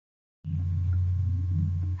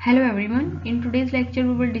Hello everyone. In today's lecture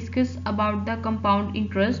we will discuss about the compound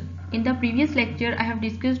interest. In the previous lecture I have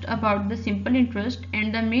discussed about the simple interest,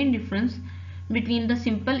 and the main difference between the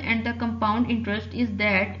simple and the compound interest is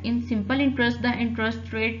that in simple interest the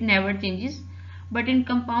interest rate never changes, but in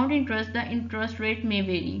compound interest the interest rate may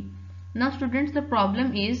vary. Now students, the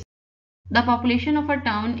problem is the population of a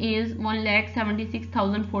town is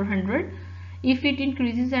 1,76,400. If it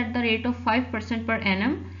increases at the rate of 5% per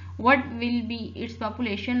annum, what will be its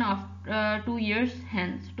population after 2 years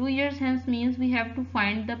hence? 2 years hence means we have to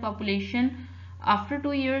find the population after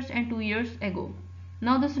 2 years and 2 years ago.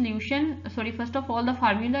 Now the solution, first of all the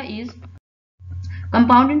formula is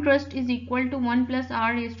compound interest is equal to 1 plus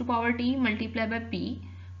r raised to power t multiplied by p,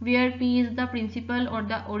 where p is the principal or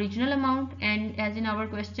the original amount, and as in our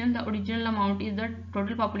question the original amount is the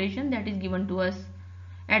total population that is given to us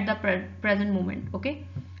at the present moment. Okay,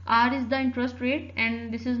 r is the interest rate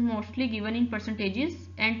and this is mostly given in percentages,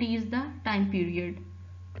 and t is the time period.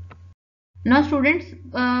 Now students,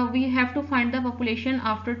 we have to find the population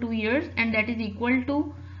after 2 years, and that is equal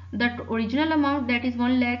to the original amount, that is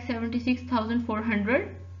 1,76,400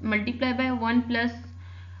 multiplied by 1 plus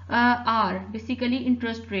r, basically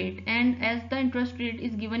interest rate, and as the interest rate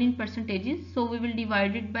is given in percentages, so we will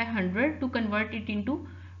divide it by 100 to convert it into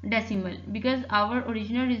decimal, because our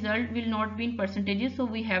original result will not be in percentages, so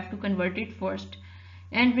we have to convert it first,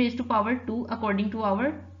 and raised to power 2 according to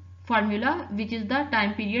our formula, which is the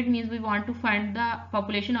time period, means we want to find the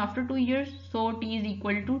population after 2 years, so t is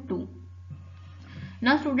equal to 2.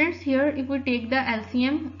 Now students, here if we take the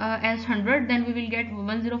LCM as 100, then we will get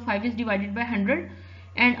 105 is divided by 100,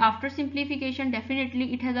 and after simplification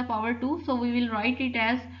definitely it has a power 2, so we will write it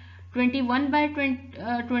as 21 by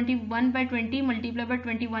 20 multiplied by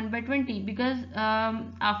 21 by 20, because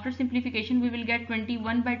after simplification we will get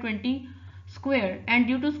 21 by 20 square, and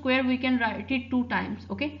due to square we can write it 2 times.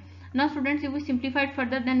 Okay, now students, if we simplify it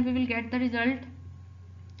further, then we will get the result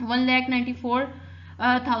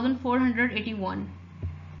 1,94,481.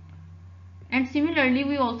 And similarly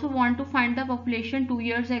we also want to find the population 2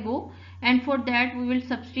 years ago, and for that we will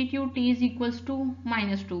substitute t is equals to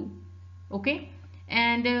minus 2. Okay,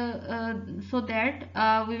 and so that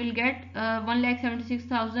we will get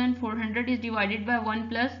 1,76,400 is divided by 1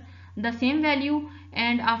 plus the same value,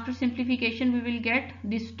 and after simplification we will get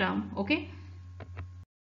this term. Okay,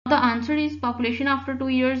 the answer is population after 2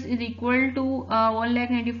 years is equal to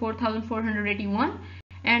 1,94,481,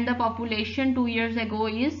 and the population 2 years ago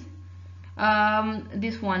is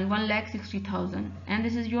this one 1,60,000, and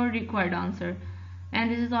this is your required answer. And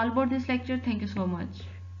this is all about this lecture. Thank you so much.